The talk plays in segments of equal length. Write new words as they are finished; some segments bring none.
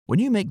When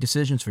you make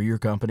decisions for your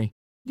company,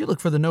 you look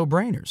for the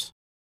no-brainers.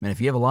 And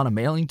if you have a lot of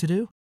mailing to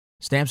do,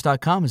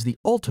 Stamps.com is the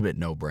ultimate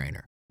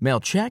no-brainer. Mail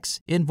checks,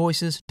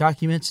 invoices,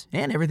 documents,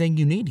 and everything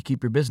you need to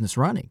keep your business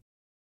running.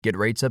 Get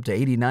rates up to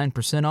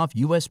 89% off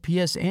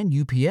USPS and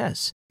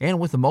UPS. And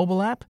with the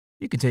mobile app,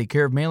 you can take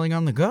care of mailing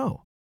on the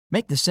go.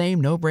 Make the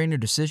same no-brainer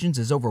decisions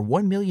as over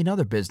 1 million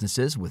other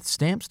businesses with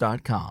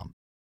Stamps.com.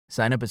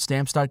 Sign up at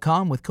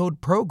Stamps.com with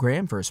code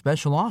PROGRAM for a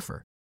special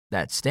offer.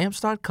 That's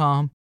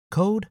Stamps.com,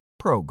 code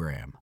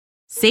PROGRAM.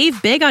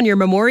 Save big on your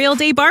Memorial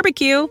Day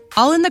barbecue,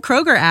 all in the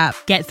Kroger app.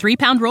 Get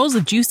 3-pound rolls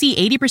of juicy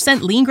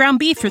 80% lean ground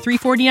beef for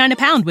 $3.49 a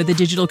pound with a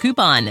digital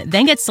coupon.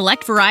 Then get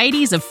select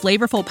varieties of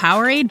flavorful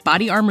Powerade,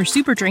 Body Armor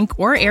Super Drink,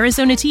 or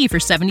Arizona tea for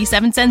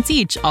 77 cents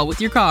each, all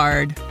with your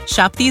card.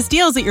 Shop these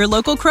deals at your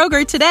local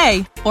Kroger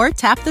today, or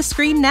tap the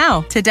screen now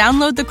to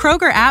download the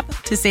Kroger app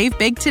to save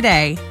big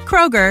today.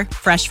 Kroger,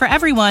 fresh for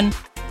everyone.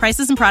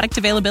 Prices and product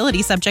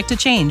availability subject to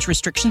change.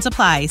 Restrictions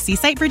apply. See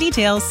site for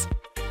details.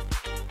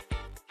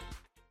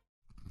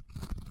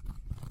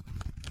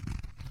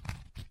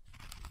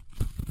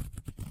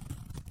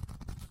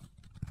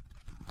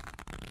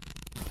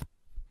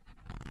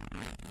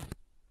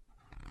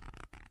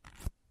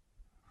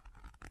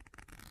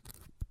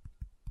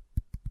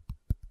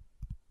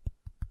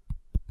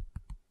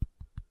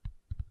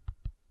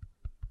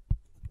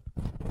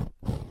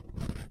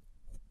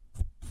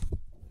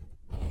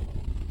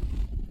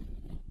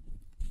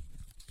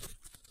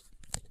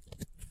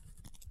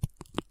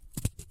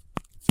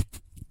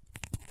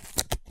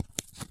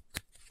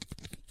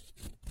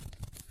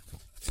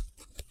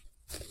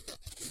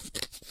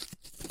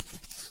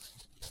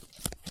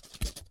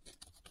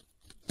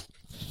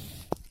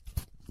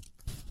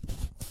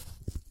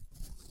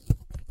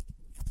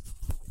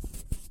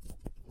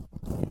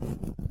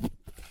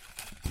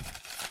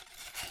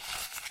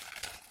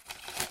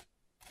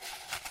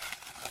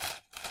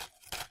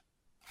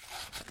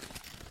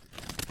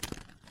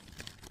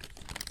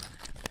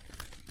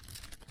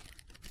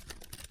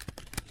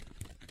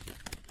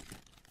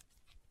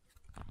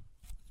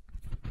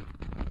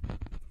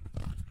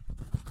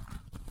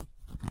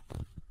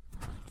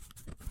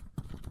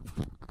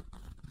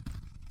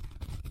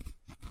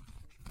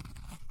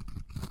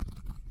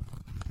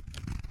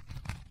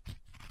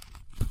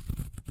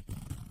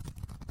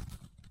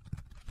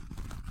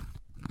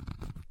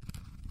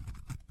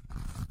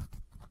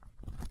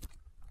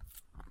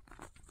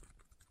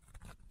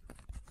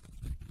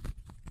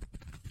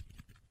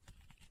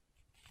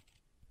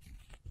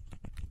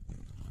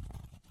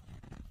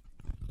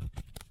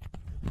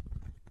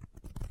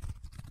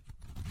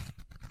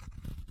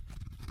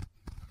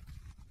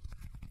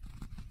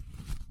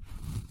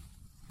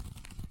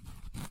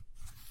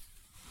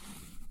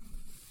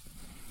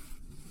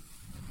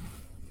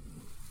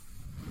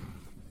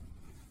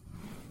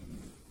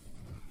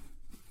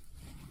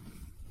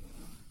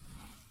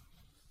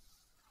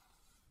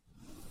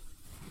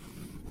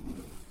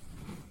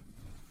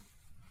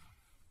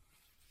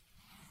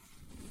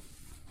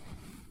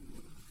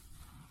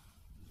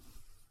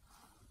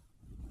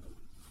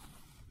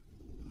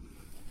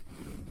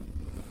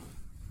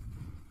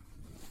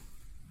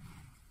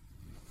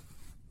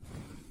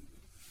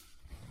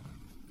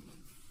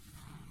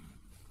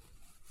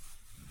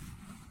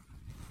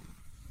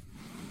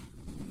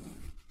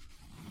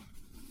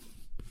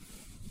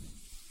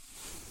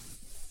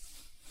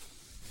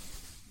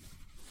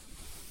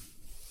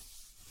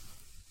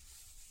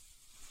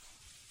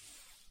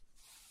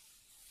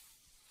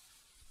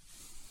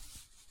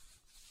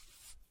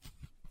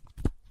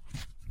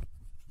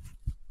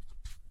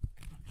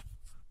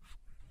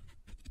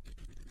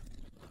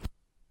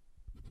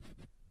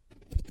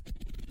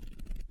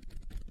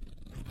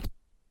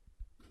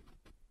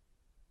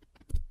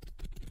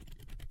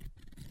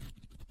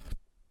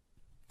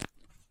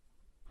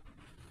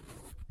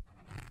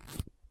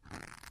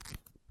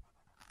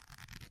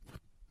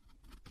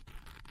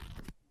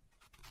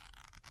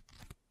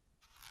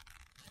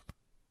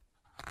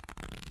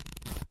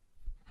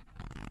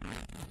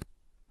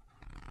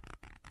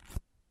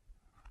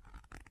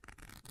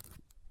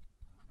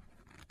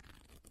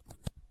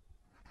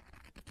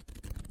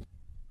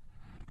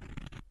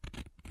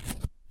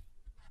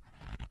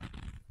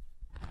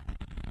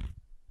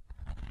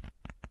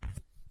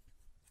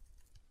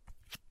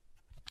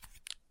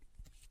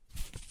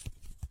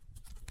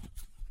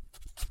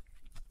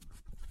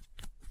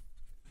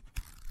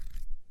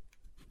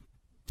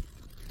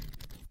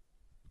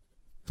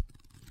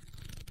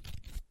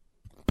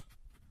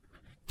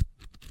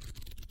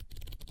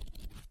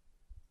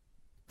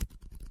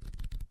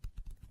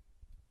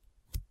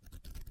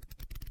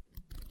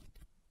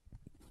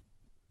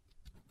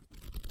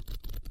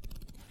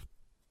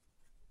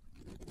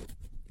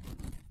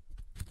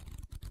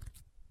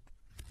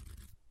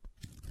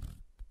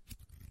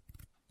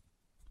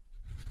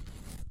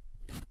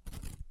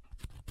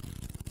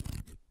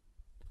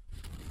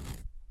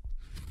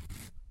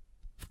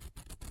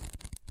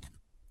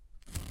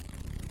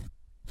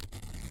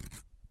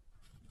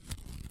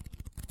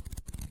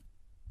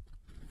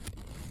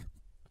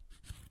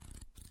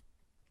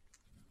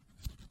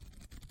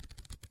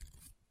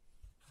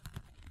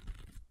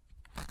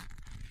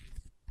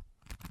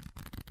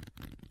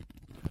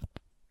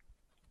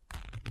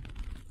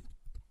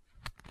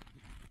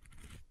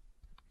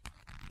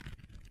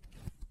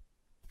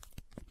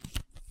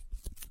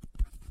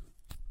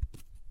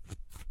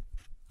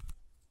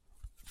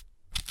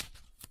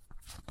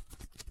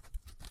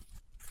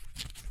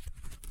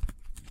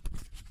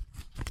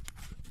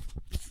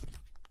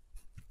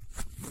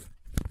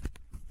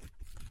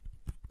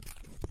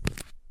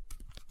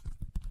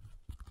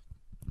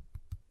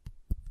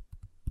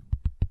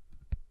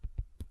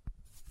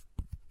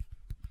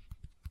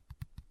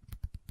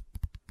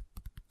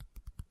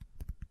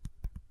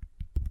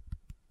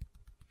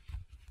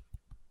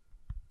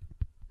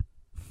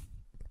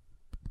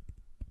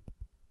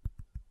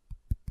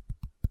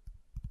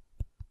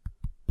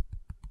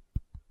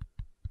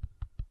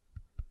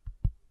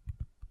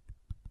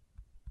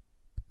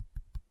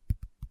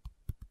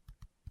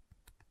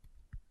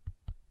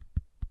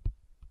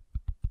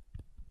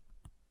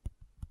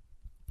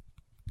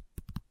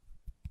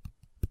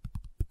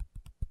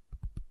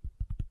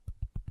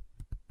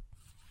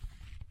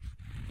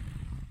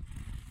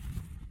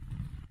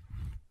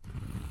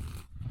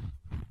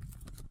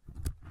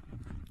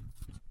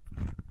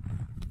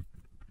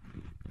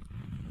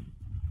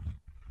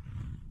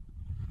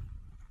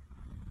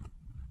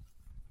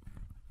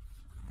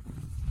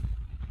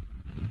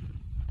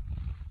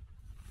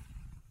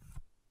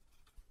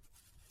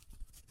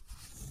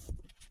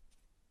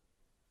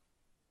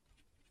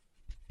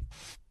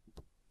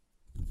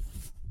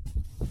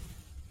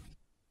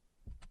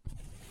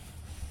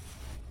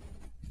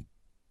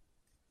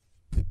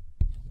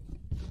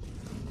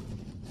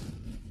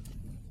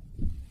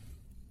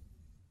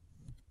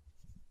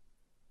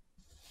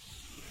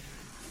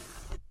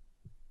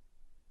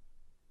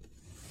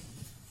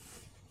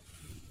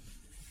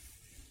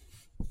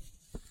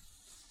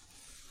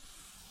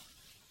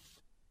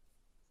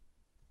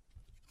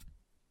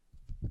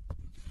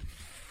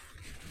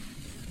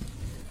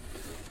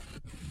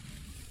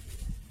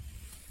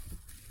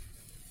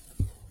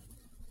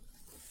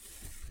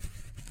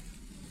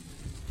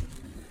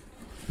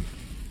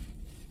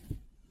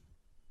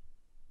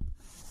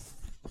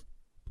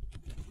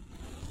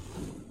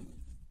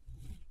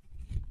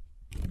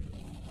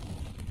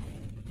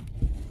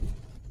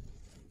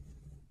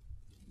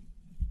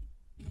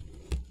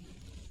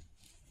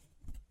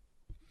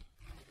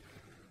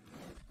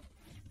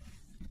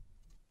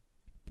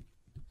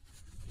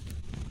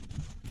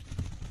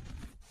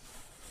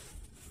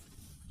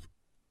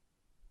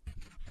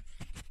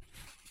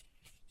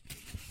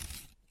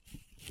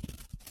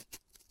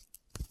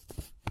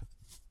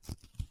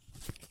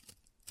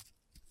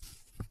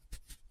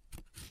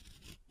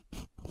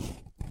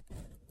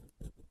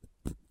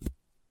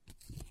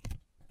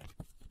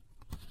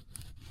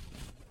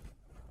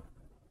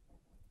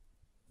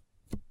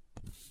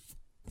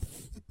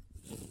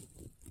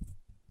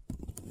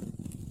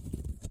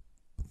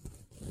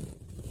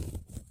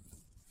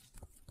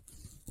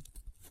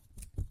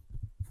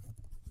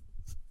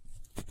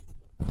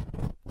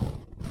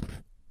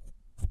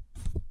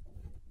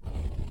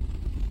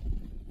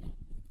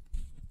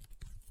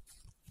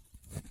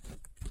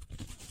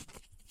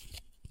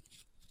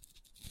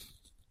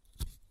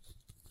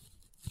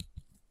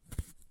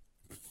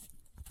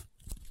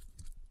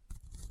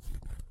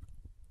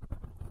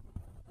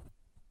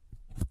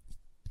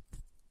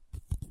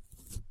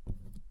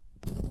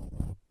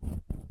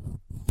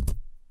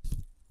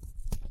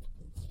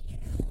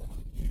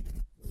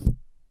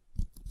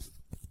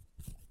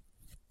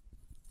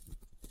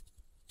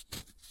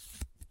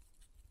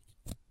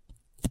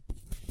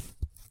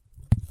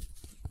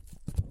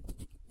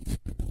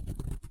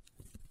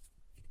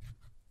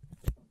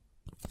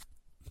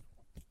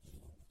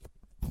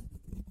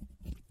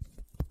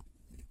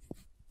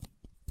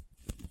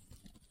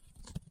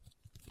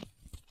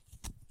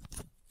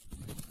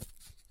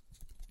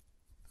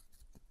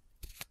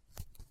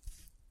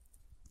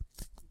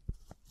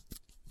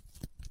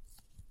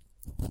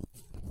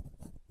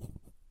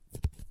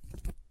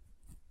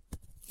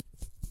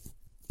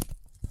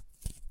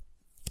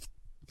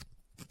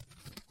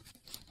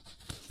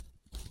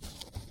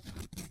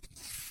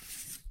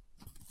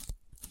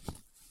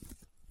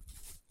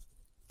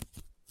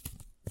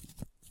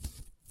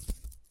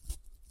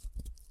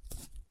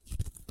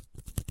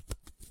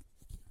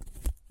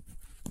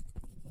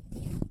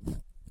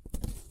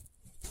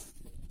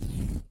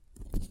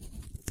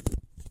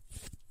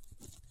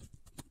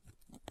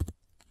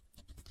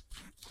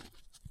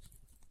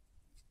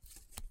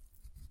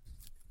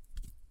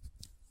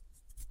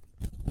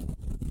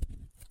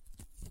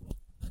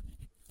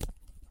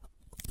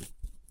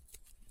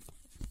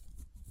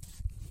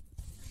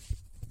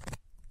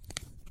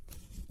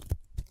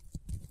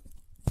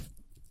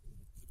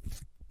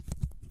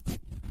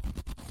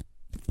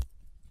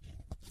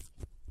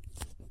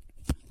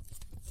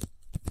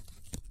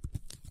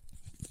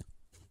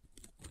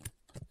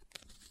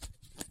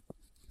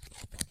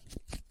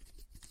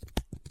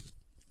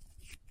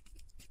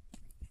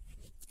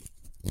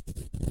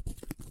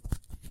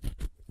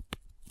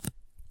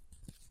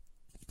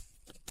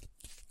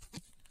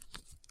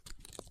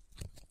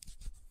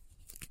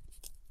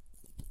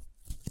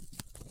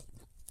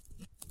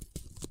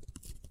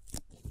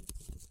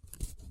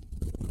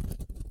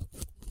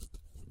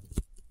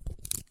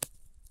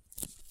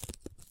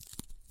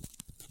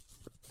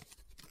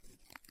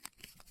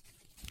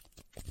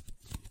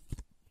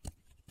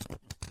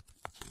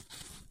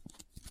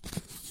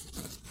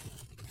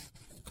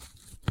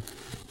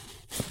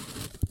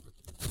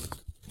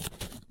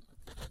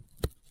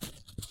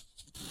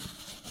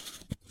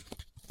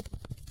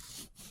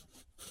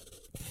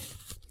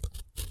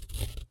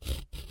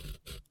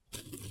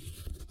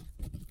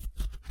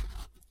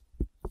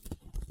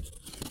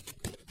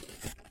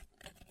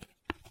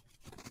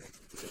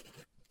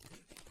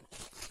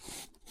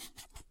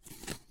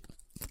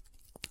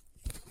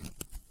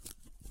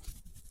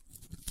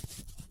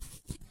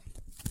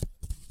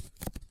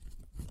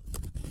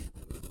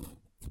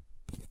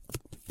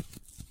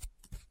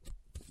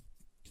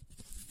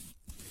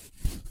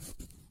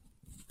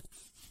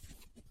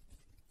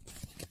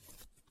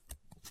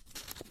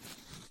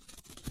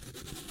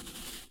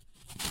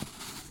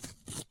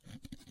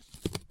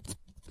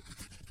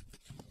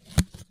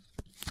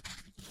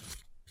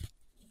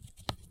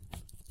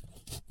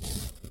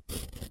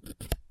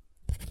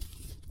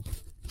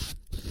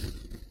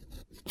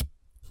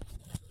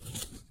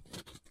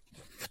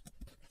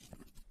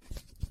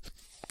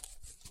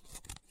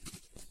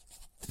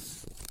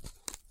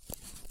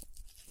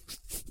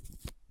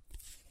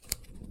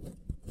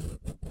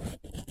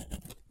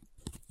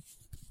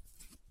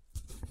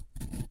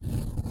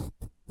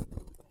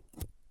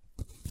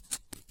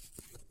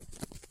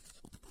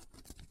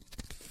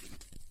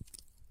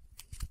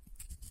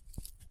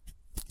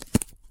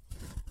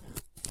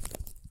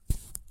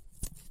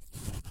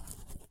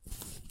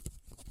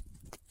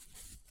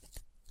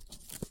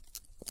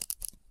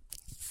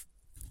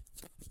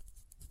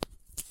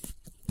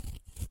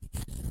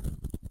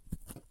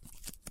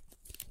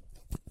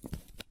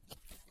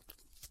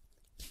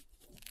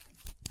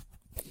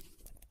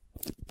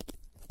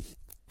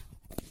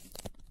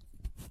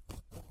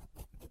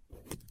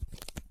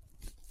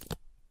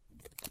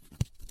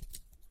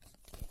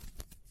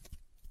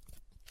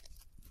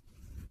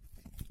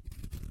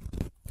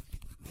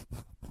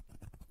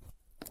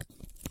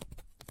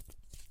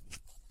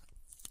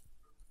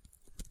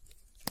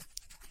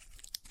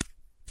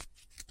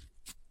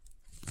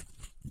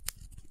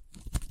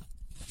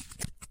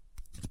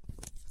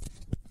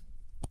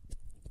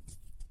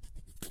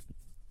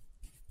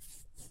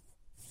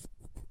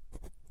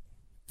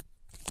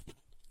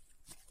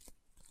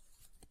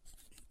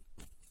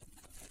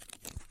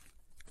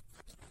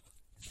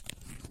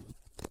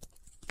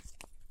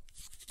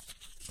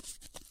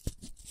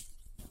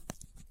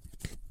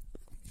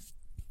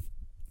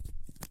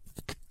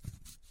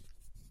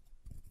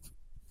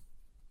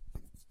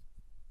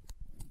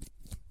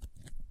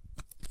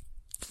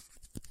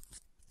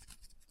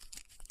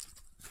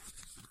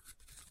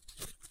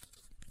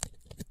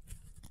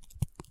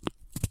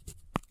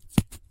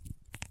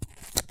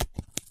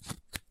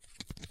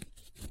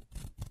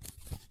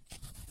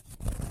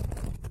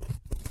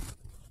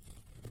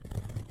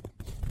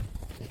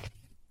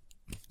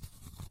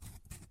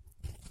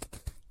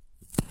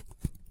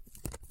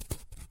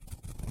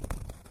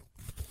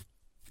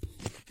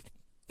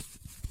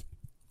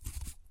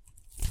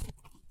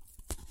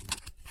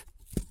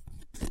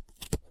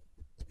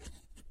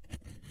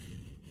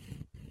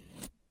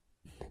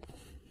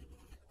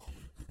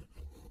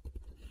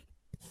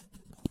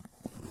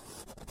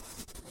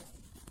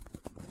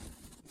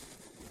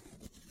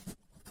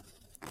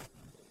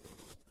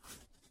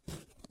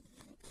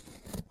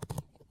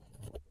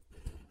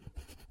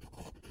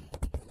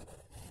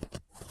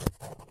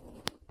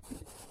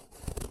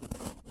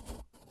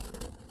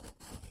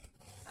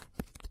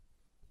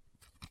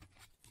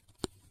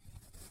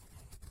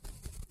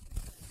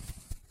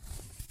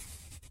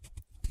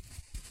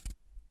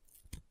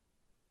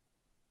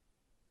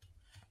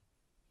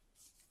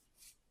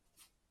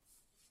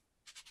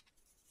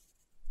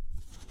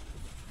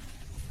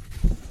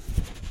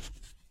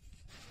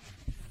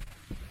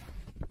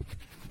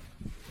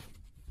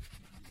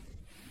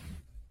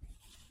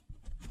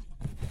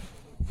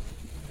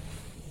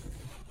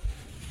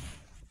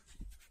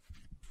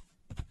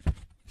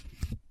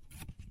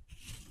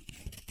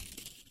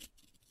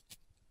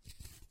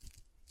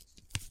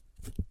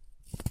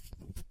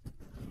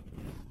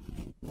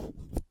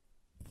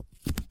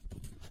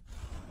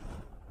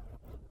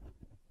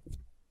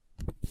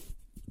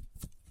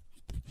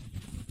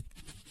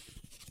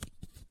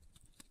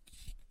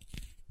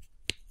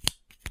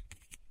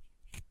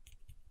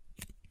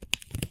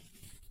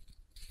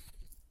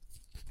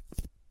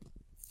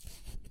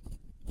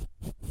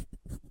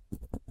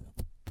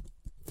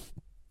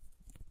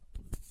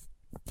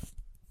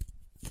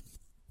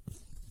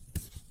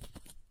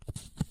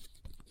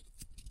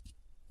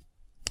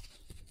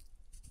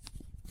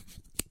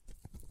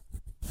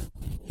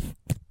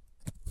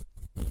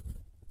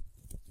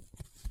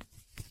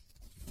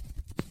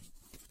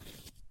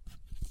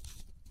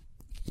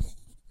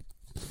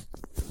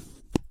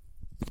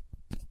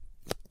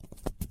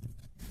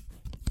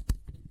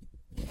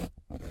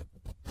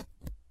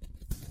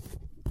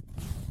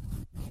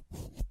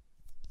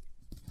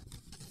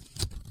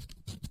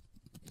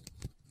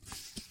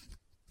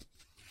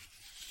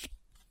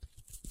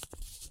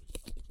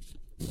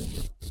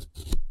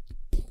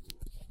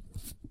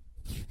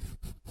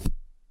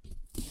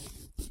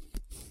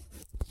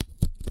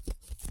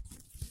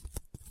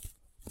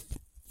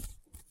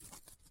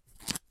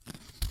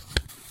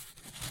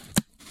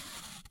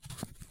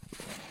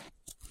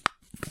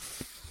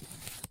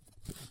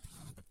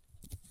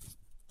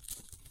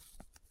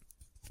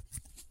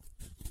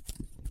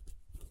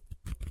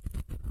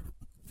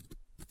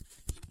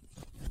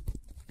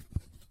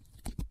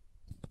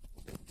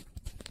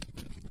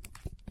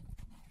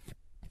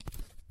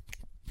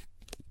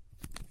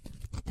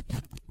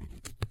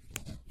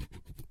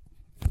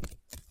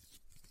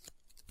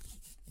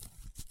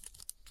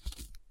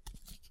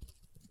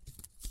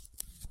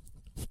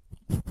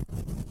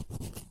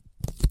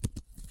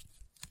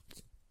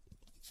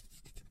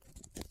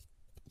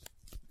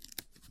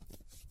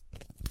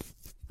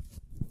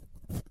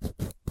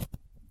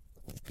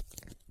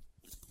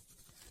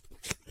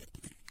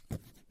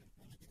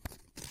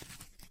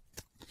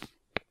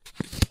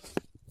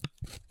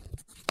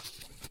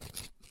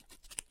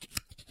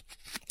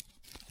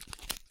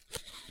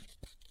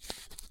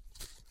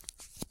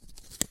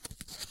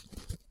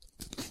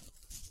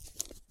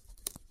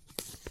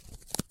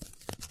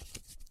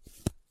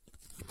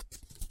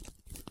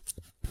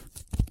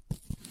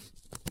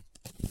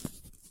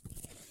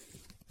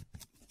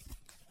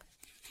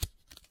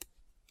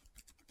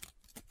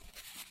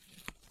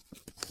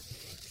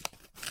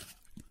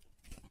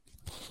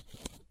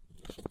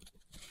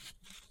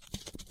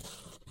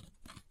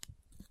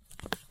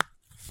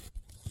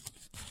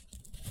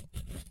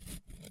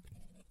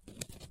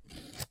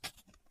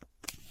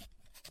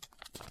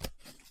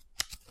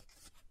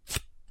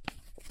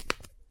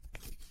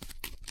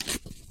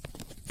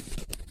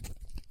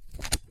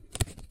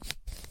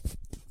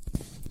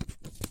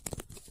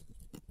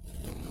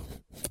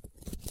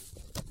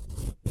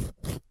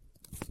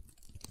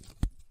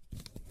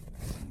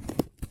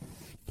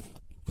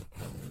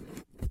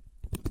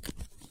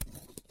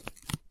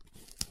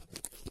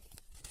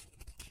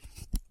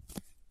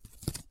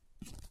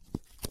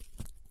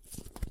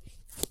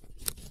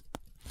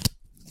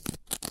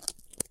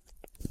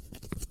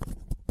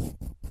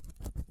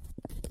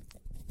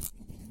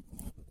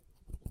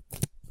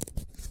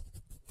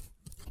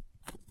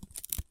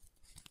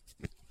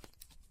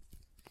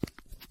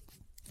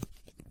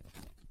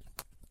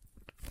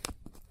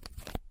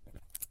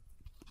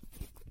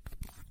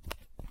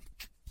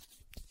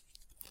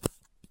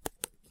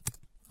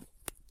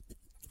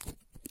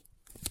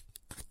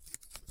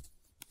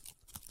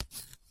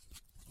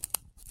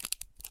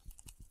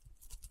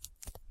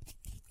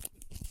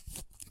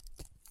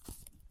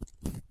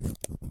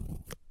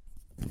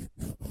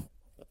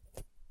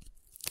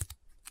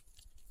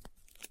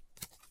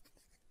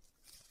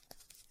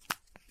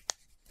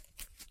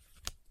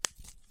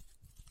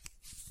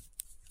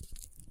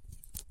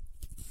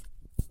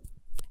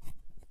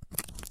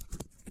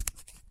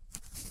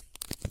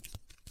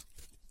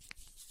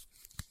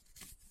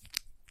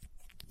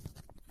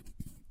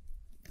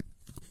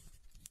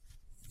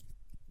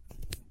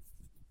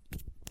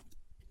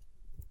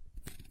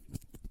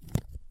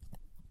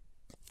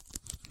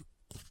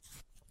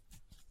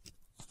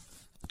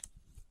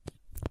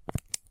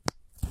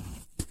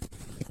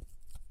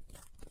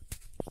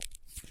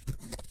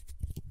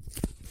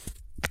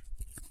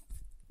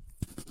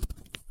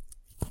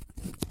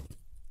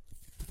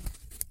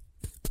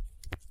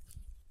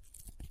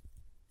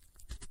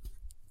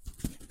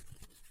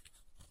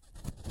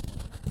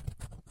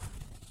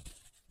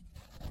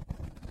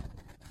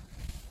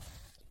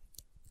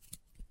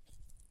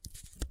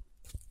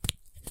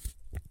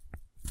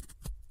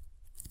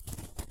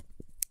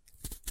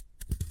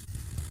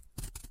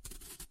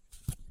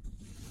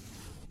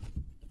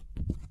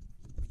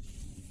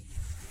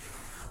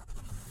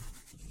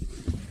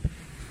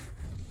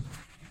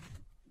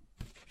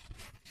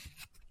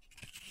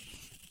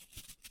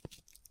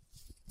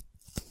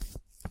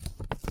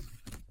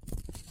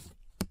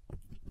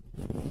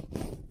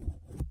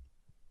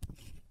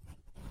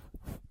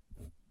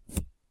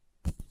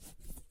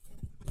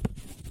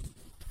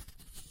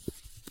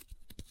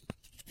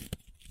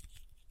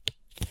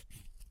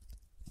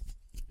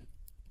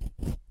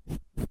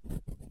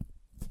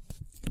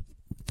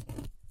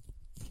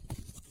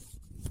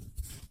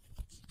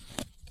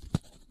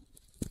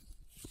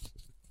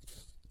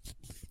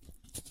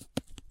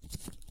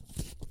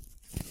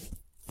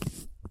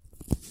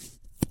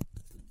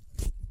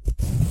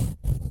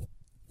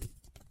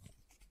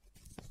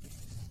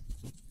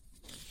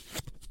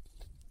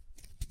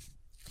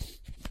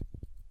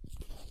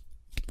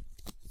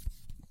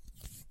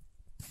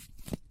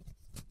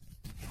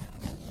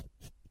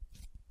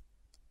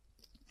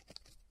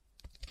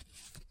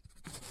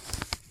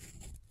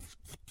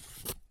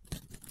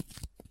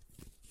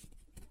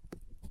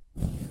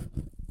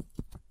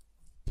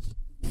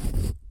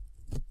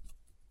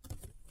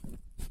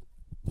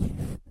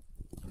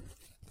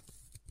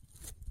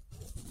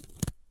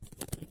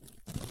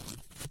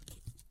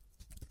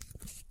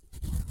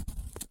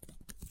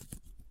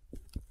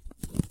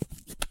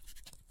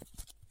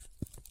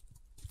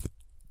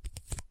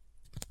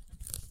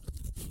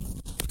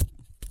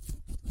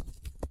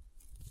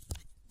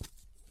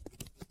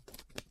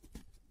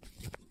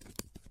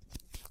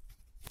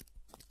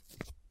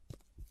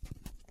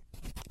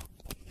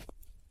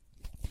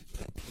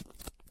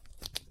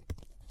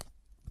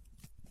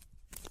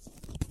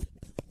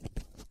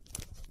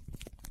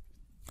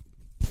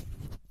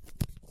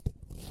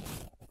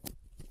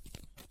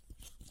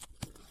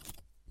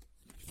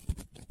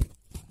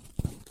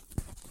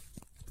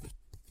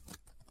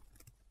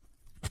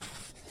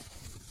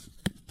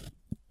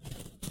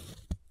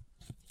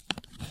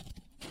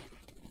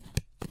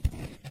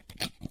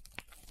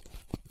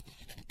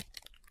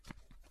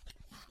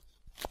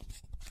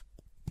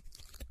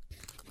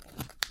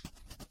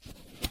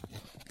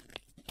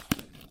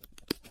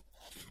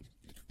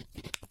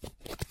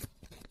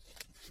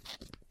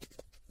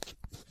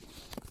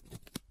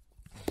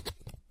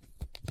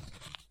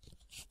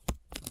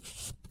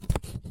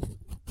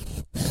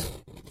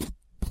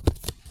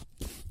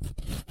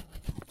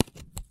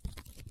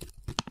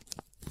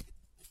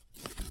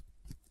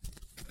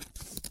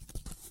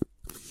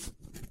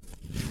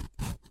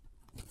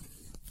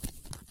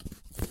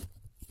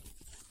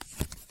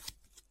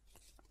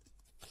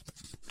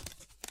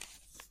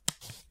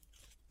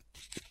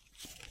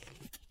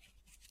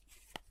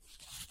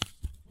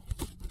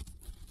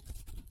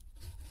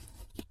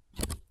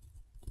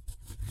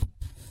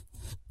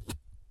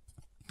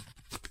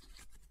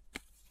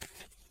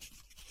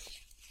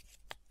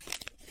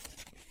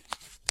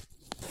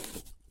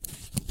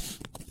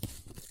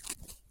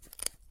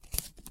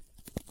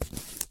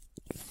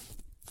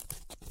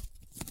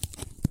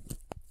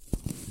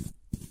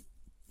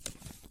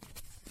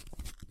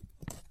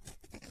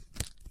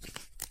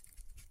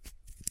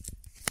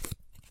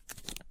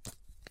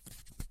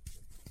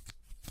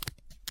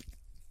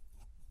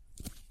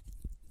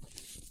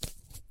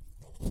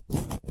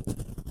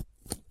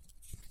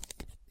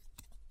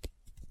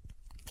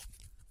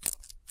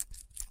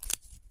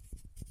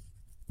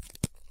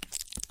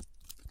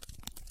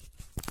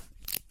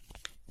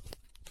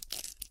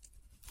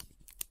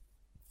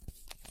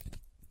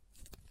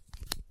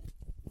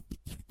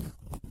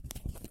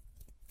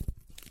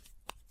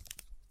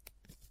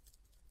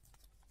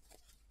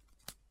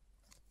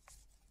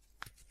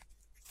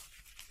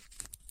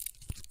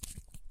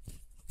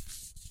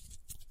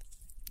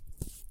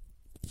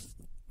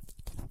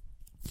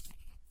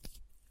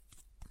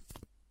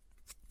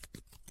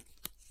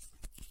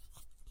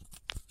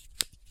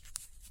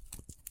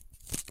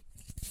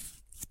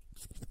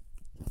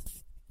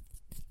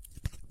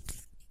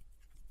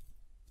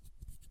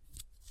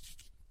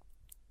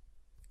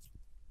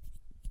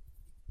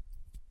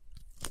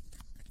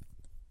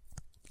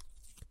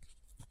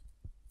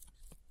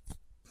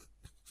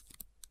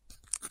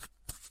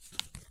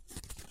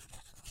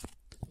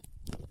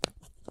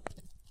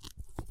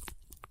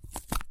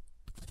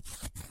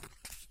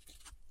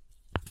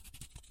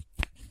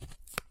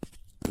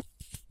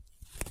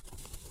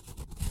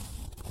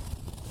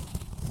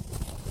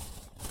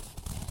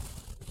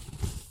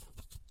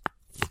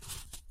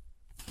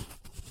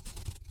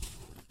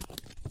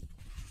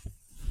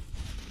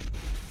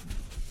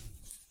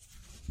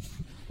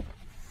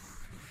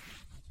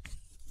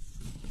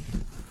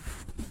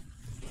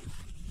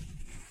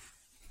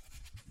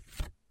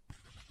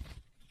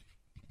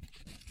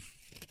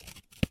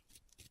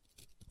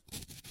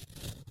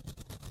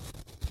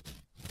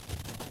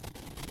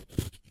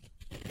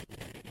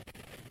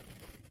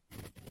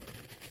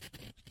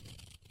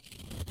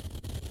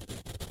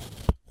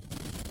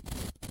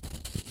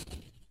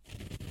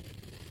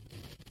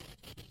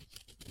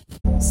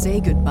 say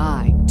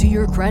goodbye to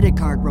your credit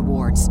card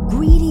rewards.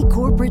 Greedy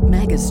corporate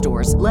mega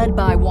stores, led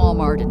by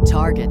Walmart and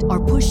Target,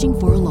 are pushing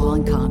for a law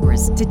in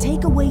Congress to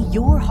take away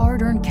your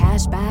hard-earned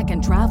cash back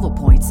and travel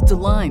points to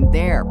line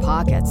their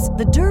pockets.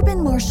 The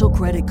Durbin-Marshall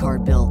credit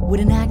card bill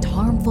would enact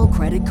harmful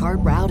credit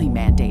card routing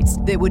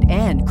mandates that would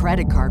end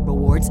credit card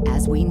rewards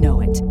as we know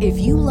it. If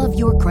you love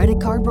your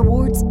credit card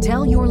rewards,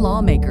 tell your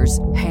lawmakers,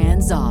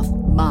 hands off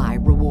my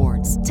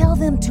rewards. Tell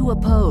them to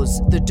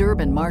oppose the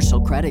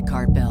Durbin-Marshall credit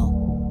card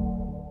bill.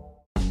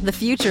 The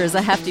future is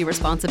a hefty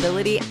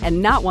responsibility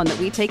and not one that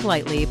we take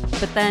lightly.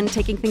 But then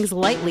taking things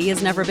lightly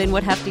has never been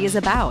what Hefty is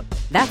about.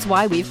 That's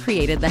why we've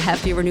created the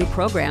Hefty Renew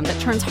program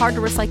that turns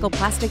hard-to-recycle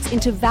plastics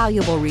into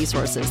valuable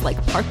resources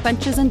like park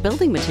benches and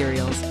building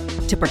materials.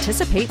 To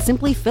participate,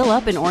 simply fill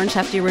up an orange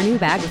Hefty Renew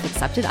bag with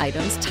accepted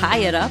items,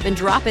 tie it up, and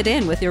drop it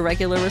in with your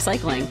regular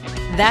recycling.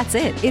 That's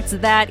it. It's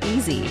that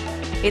easy.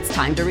 It's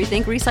time to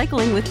rethink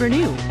recycling with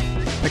Renew.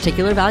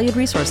 Particular valued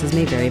resources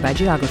may vary by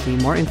geography.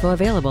 More info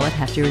available at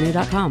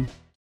heftyrenew.com.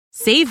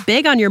 Save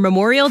big on your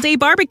Memorial Day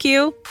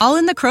barbecue, all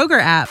in the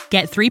Kroger app.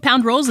 Get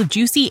 3-pound rolls of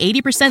juicy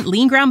 80%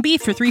 lean ground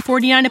beef for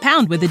 $3.49 a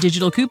pound with a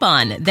digital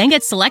coupon. Then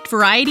get select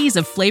varieties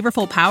of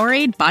flavorful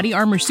Powerade, Body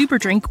Armor Super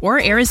Drink,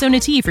 or Arizona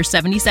tea for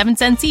 77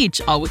 cents each,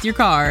 all with your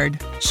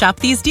card. Shop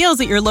these deals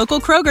at your local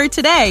Kroger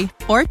today,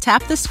 or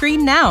tap the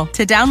screen now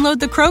to download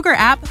the Kroger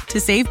app to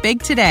save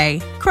big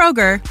today.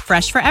 Kroger,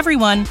 fresh for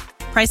everyone.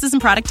 Prices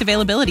and product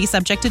availability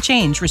subject to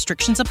change.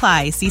 Restrictions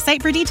apply. See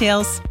site for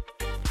details.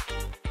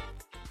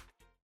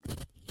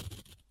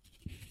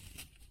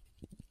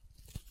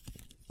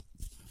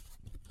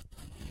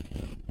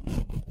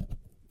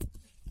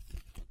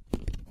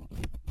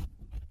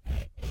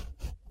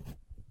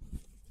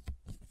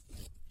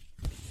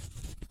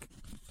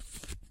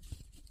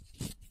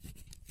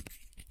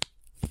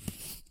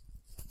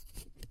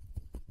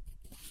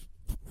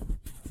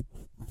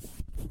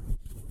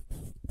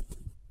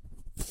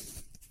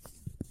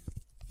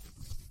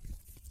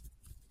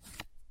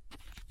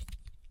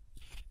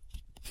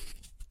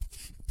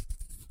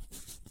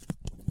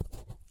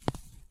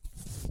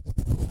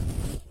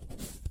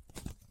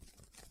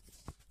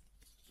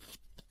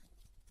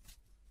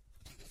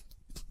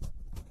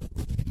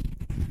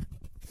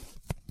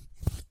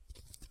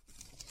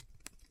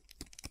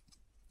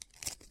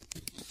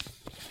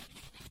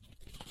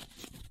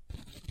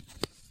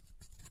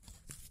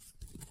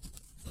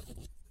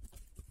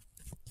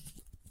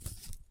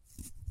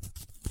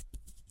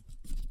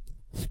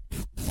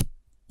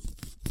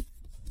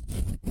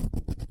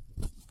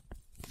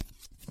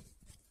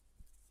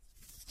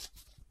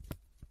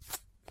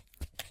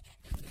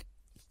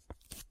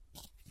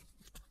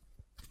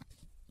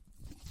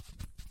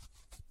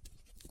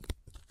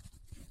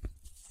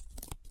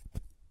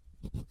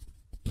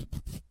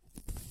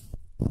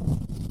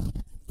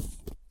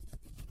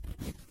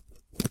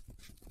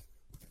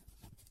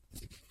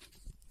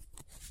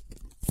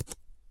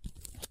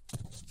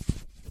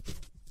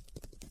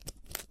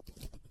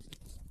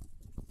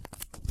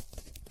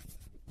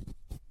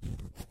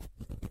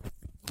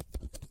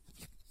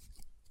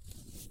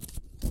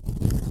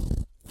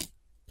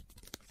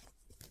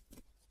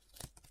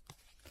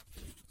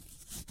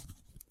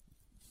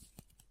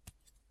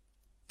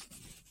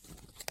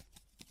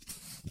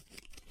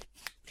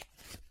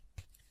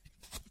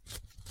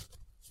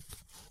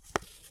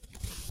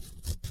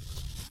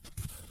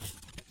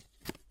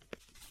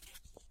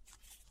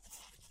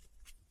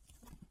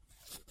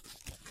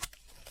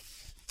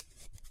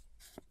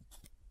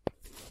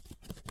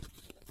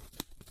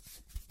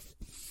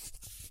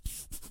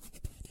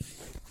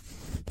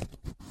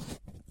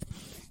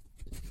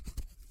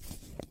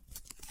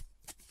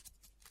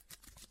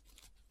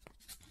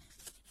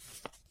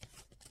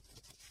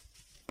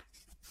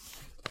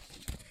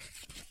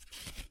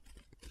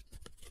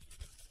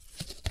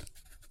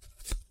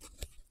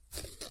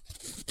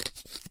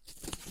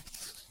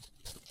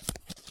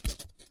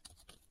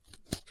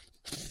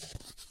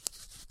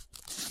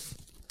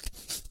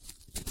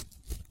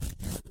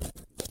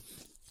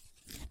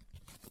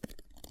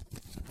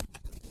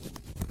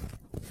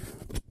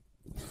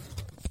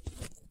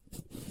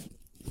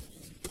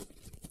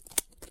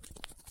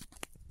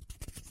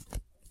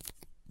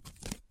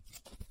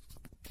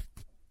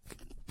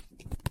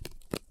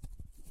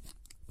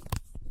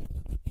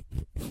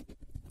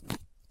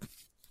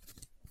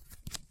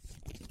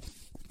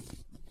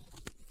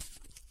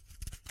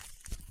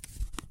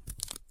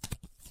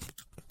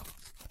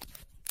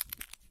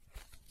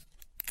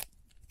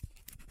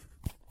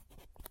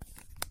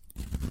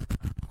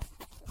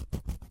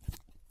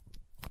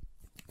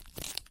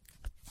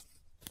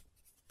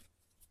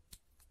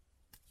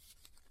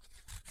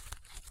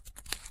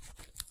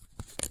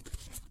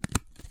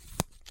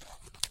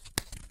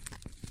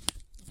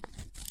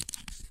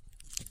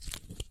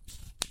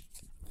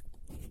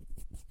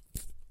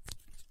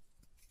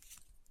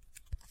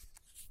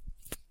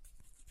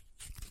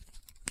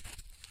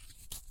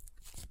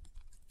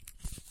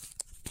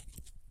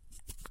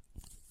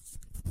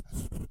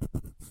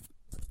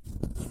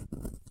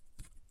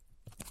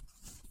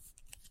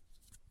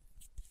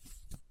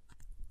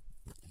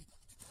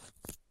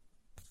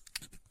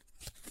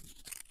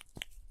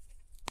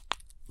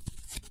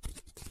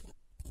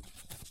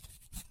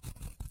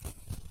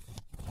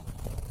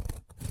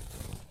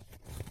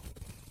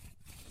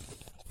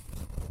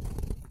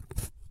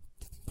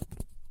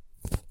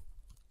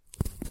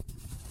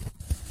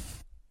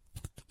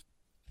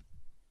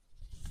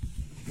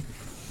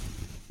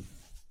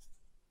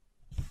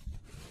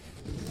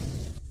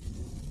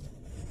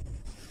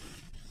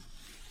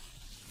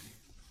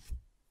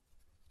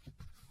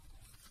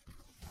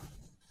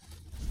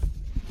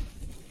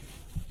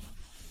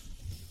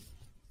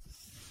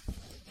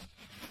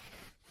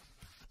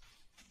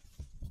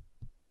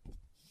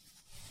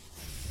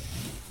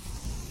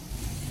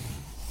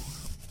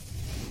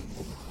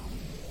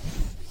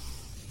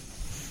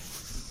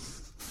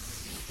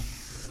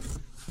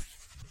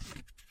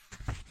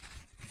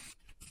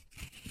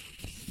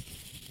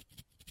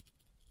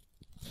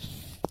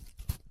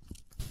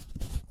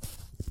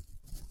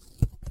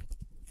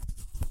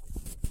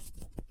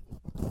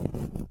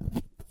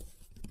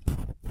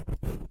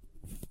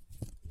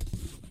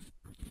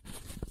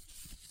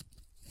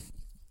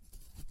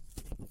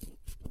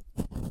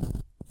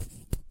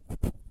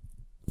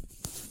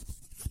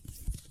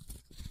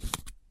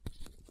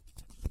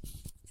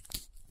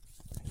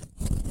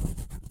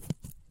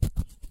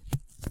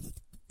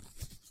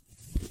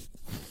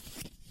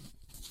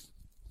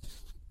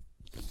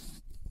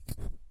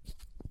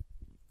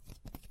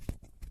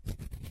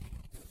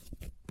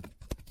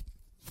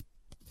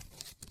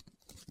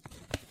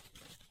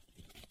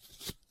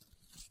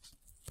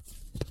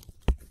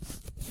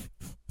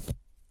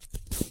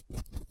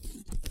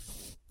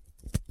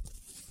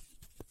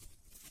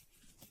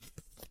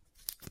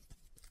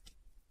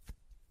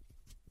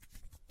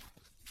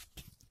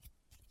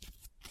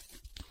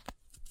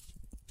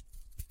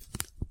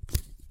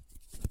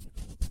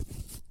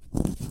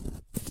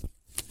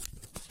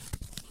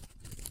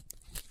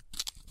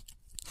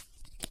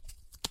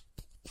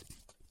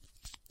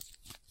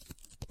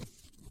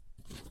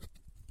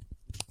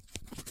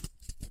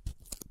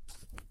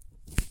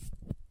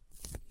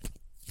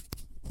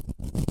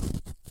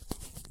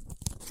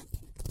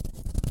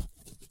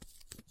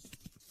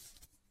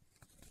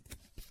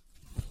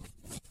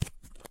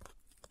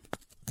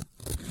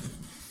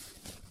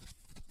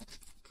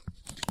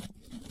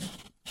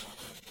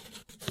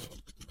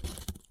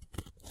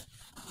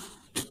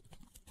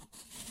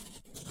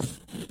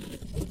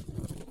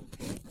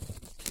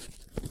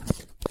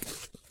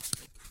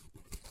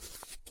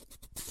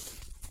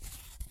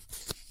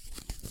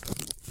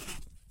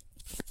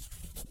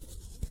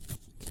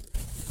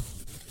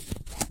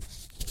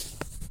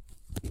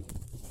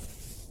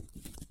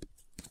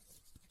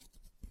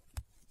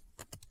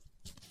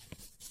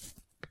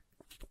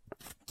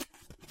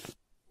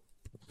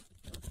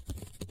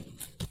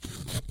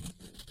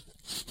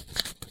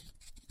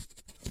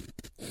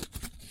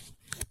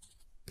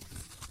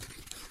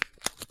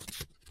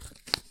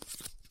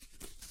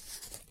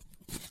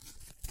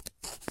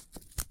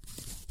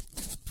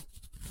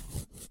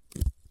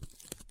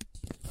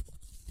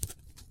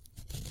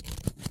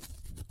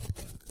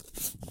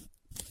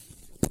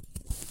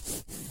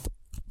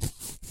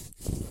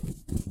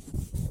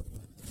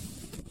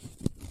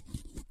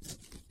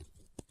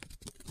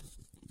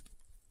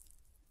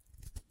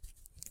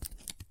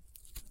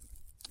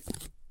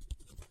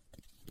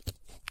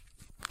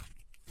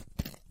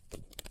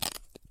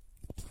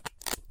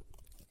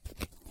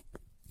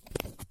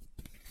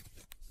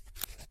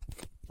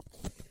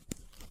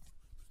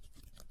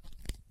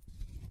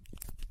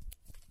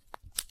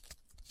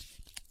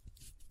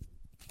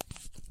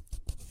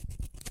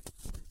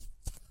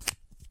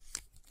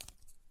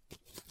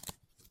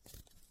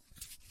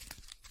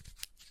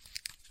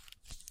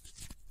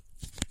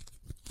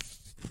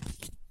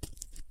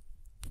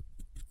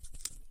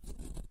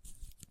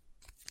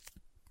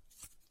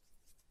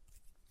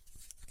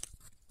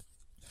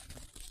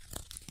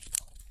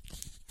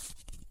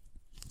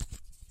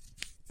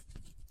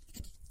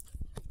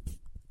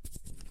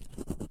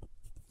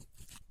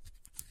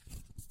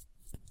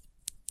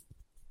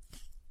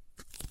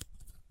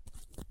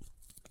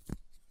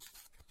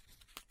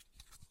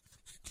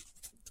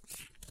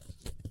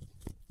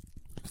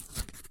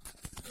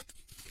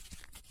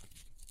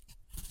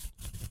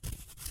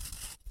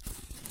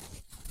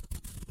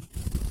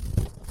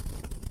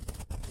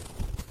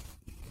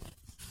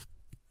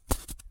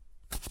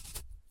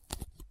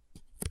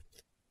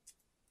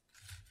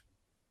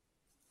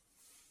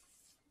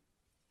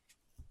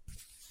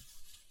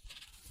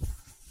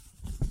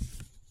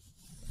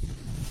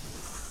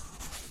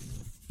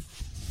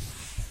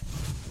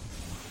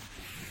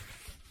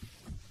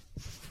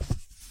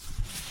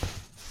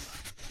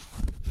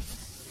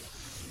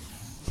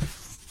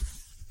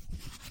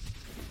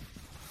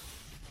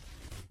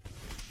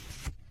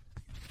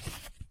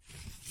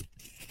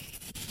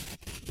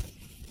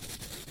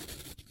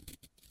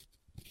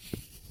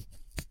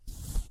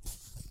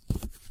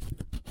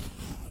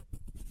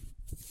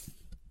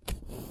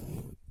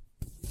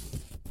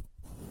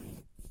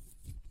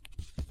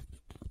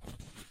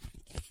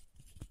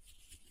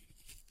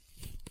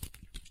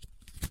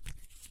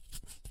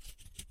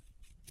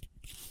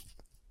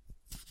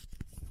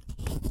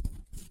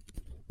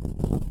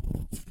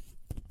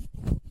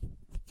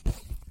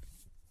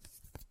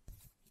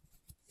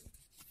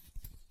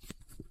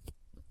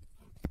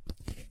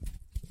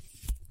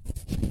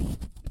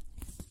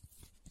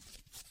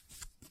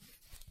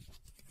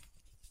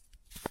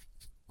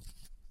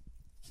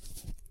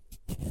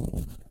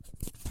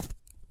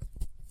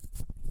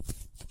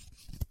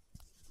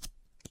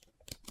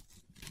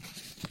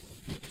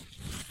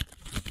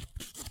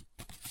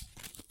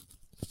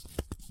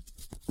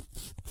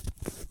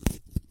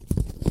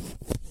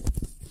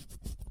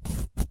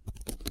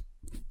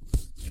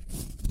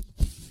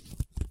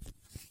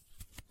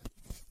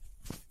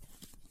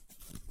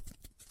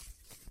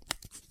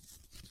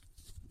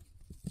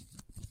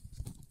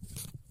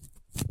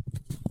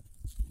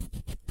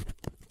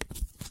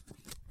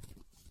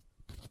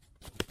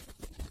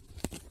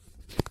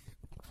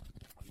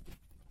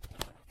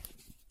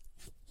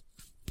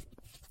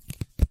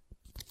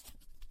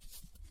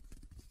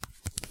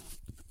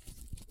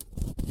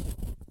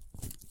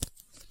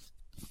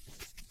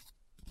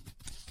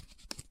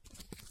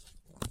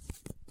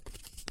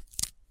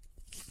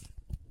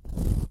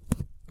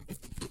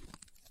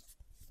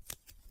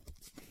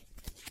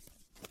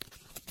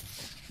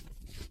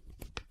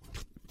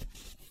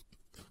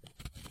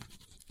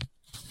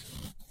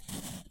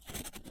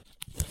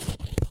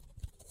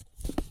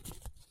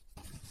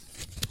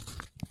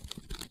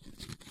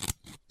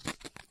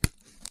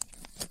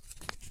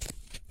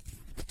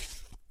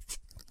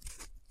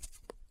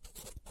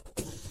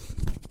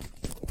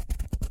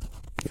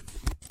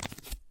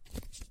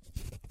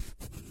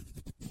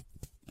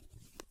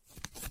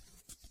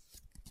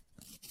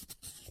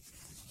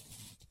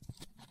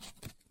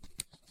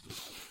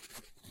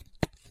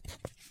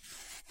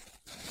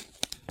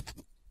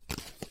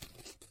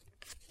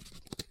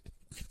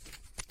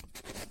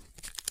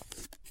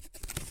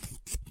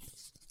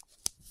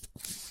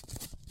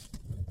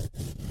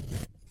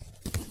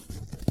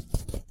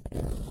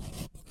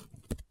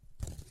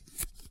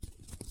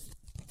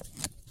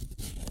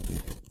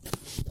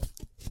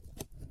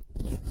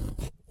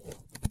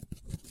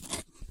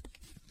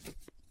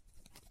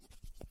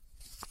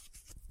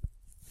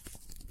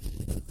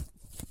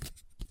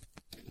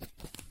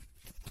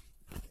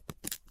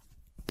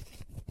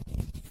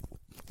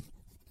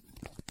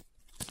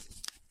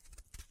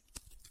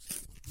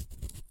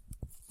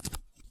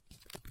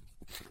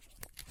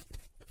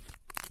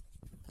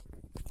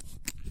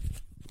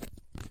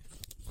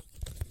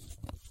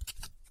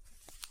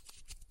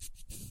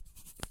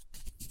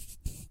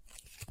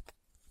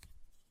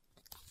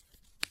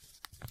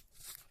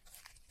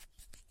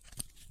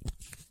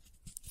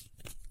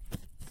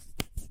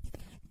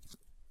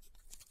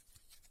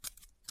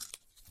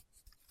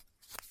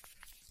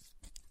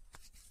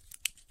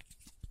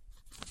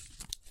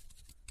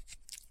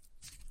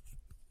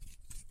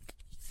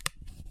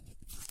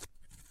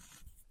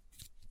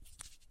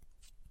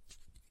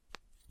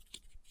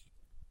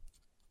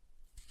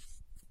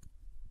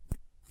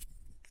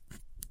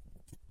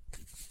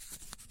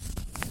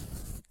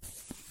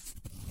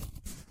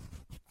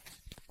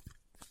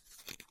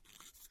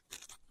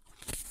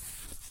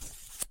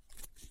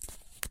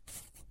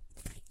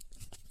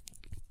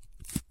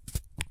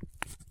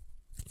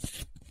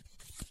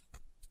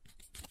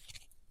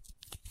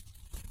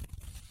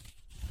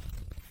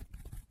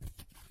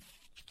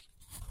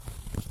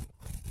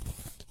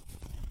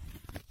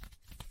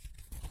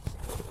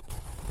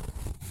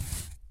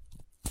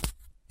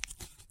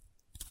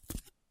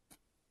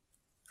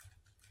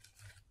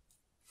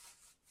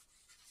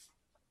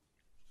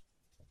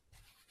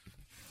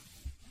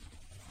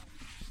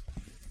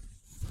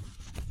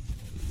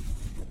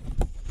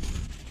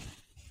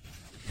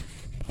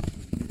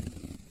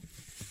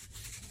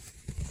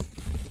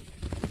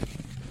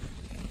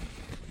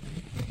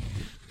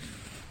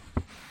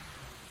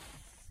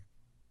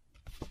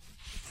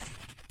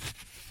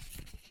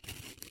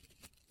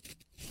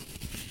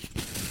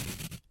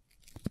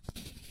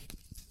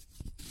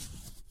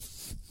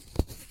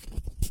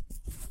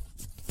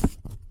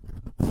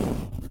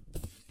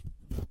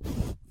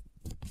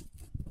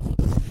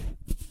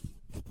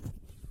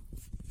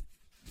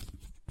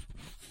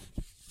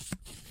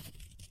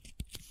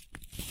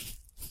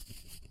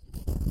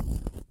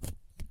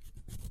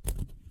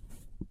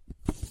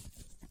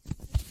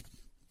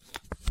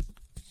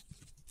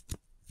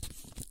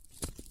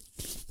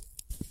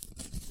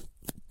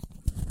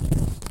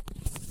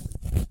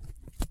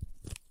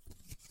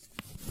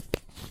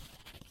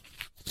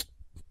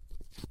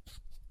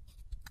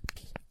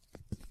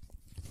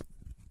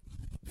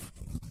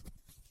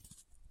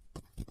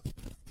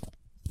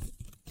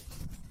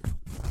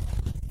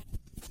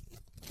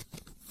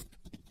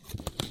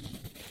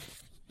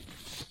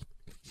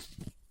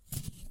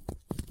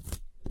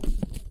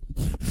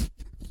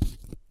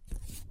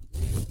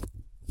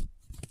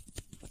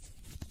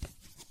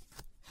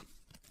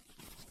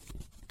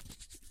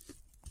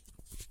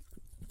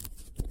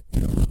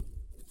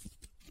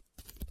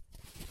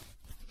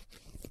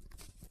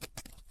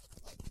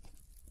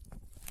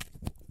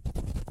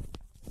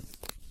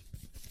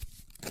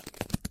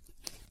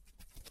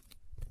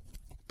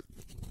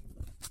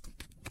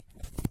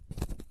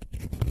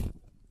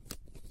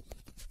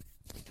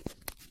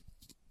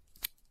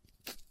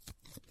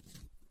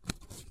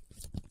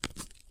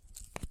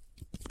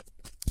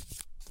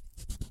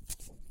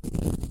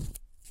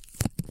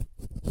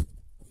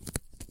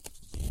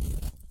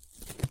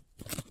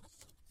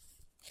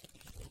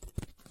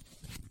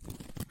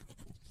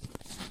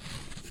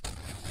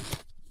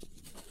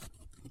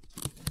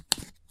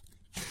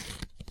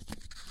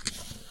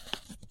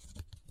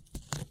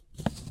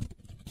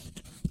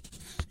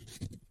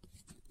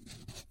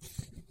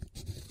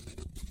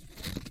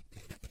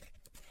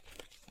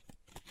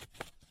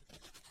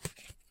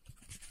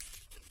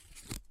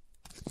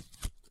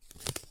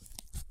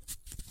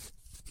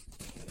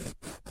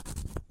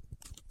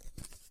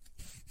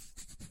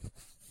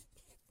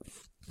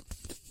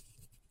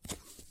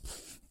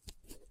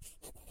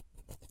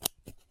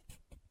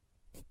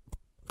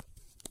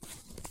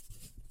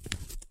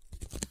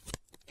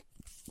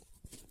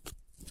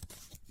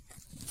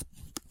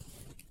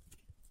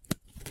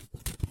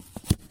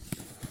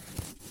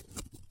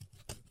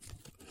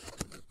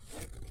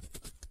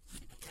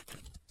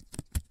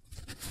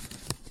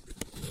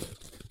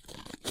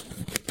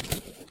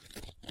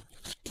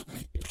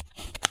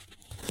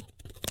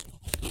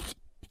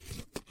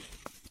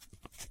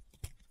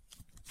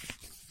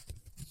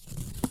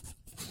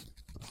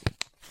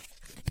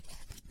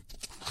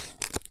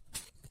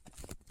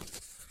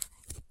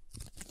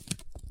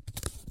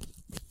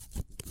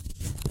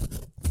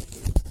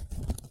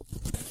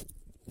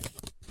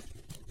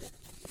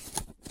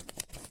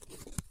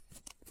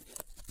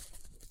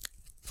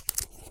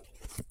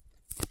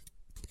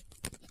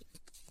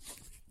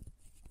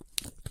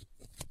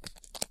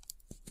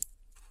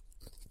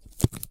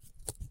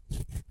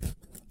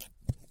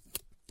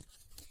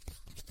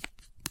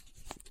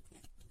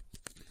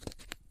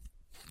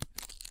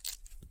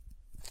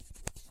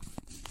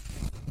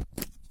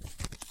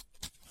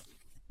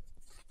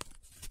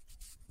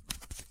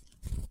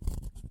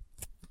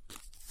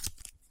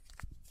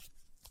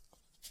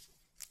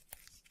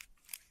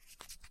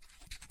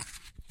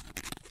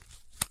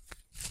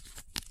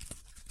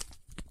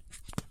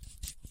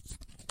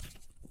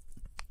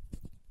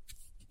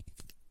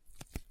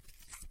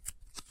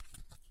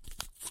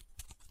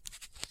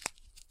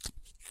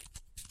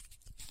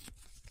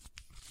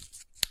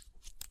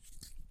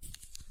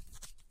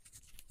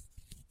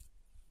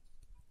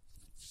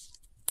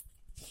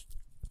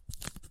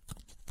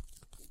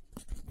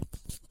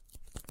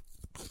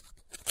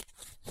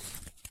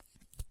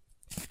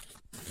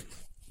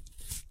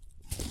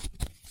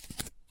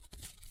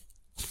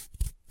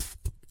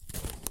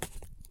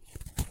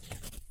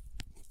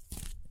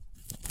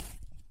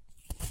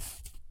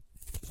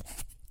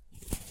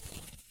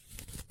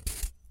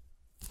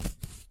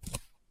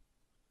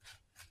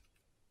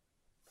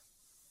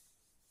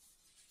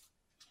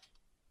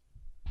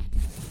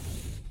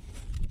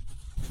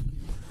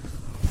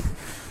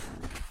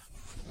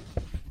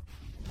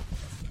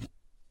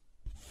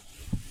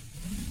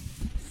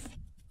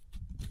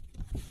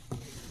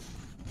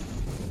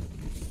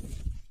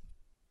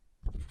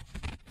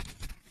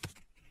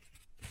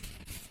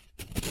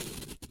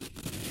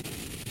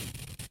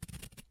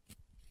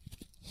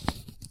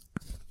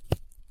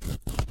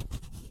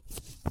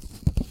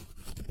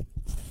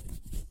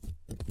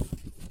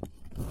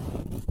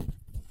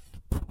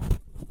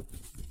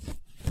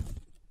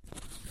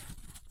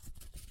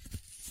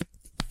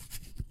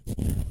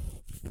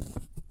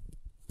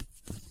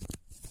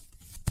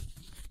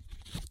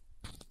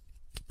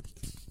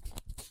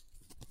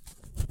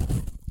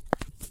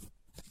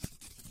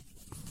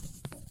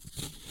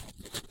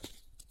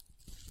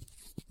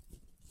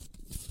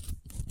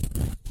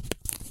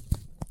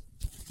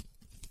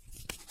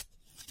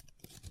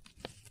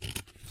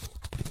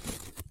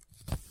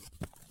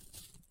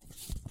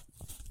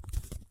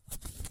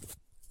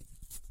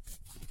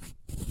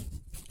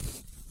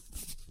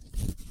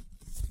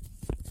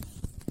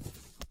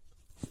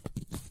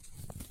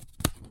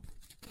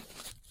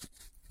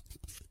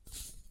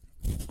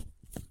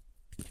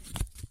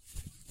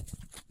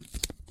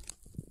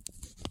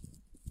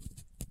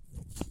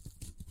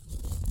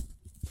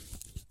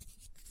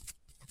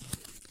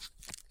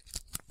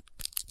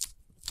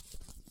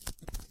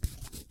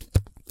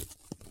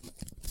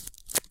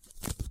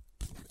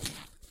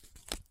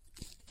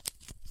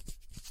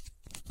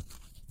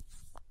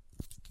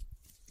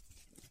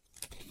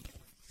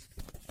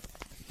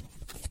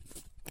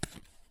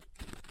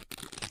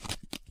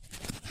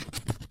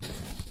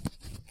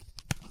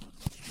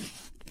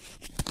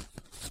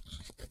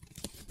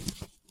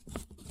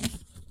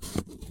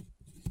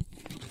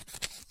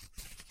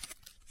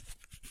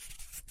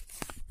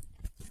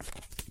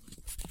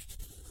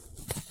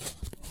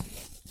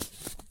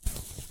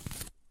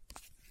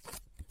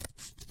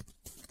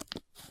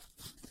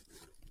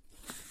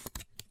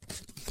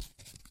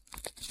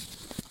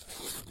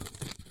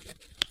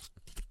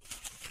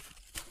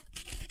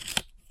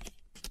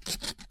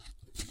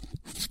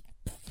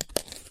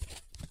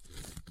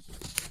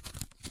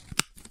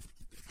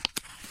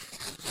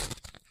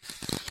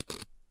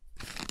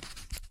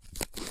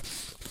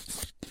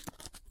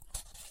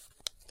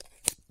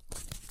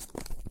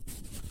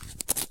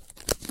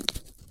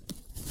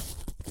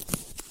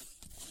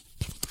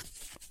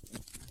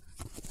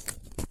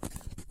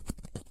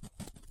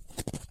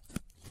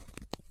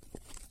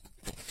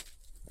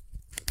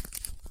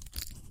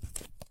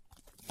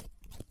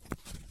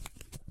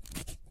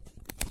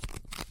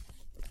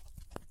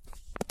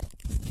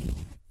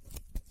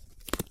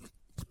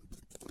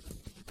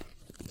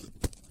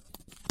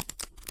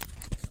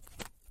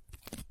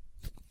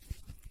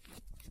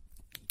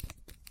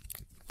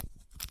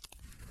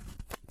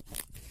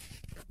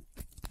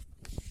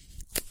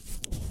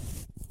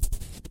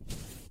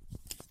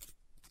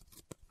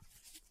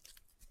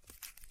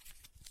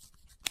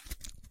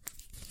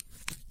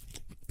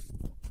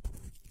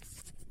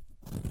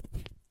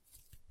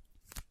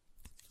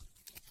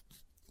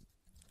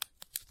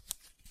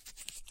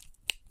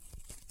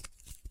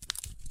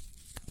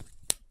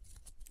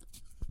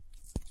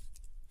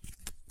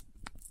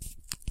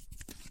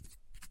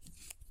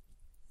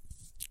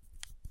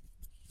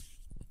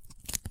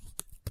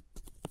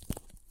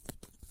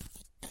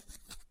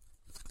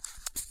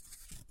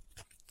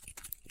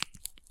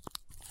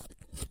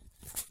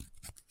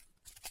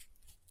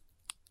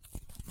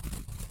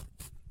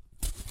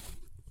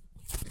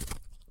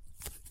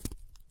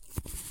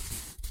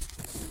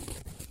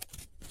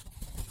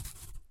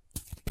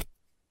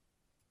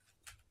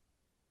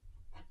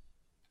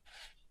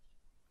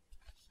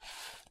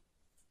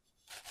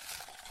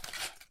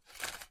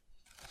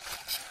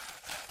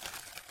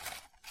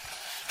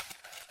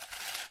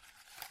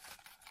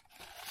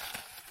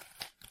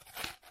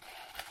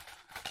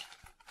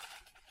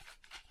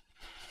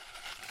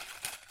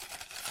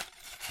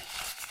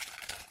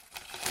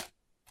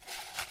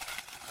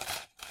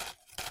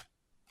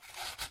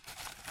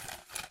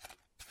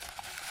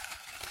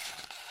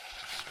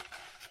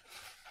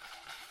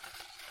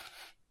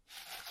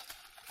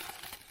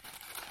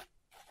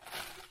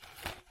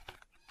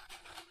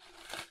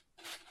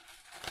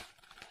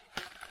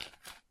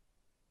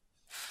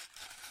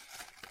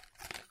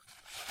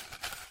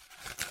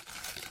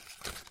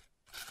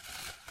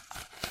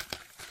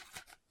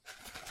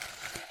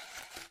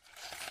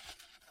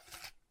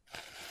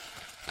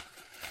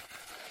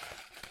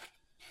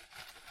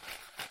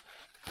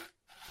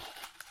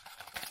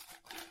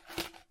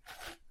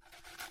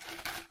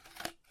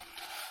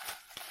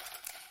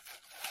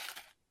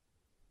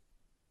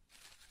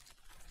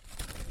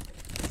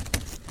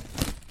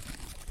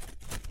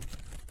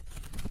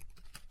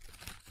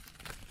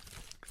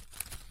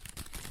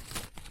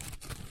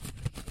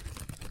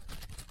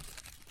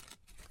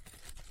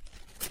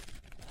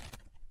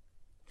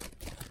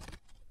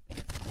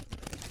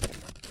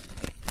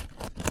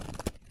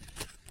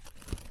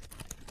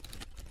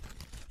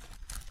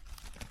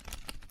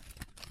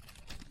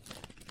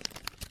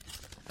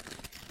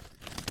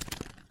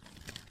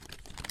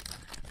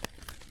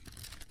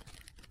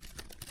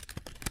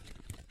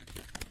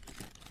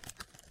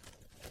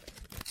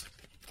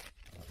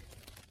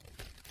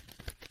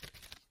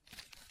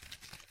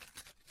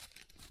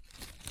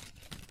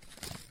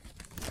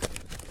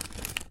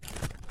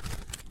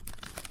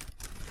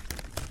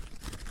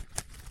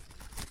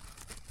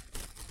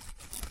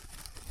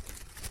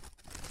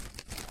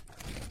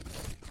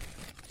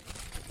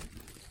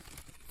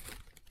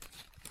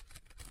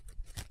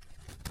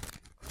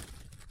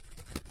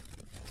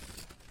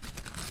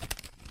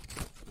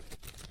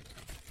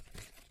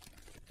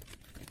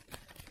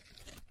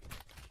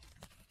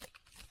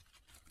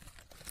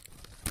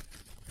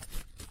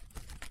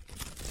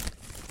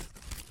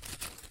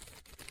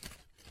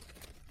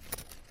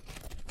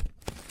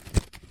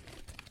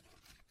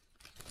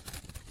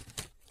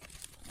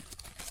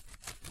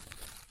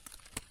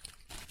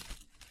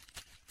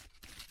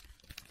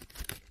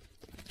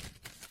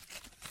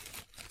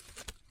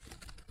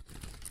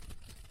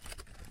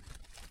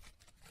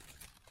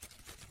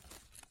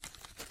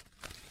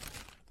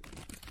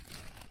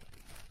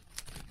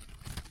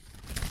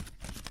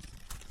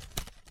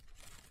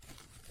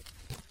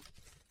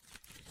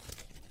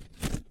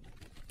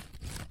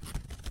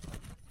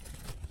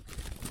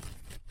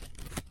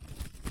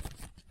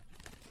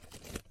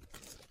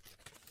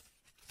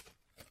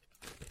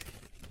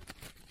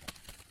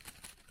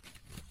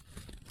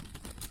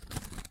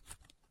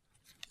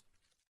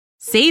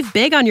 Save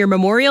big on your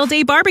Memorial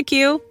Day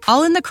barbecue,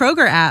 all in the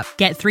Kroger app.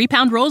 Get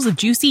 3-pound rolls of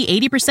juicy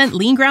 80%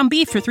 lean ground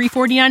beef for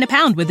 $3.49 a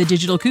pound with a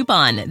digital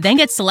coupon. Then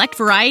get select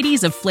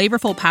varieties of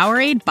flavorful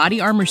Powerade, Body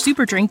Armor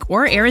Super Drink,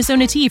 or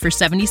Arizona tea for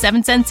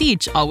 77 cents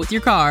each, all with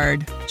your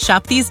card.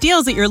 Shop these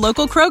deals at your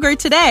local Kroger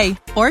today,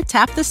 or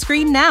tap the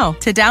screen now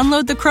to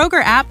download the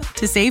Kroger app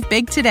to save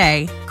big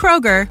today.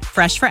 Kroger,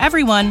 fresh for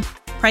everyone.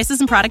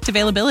 Prices and product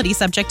availability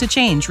subject to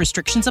change.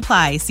 Restrictions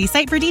apply. See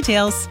site for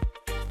details.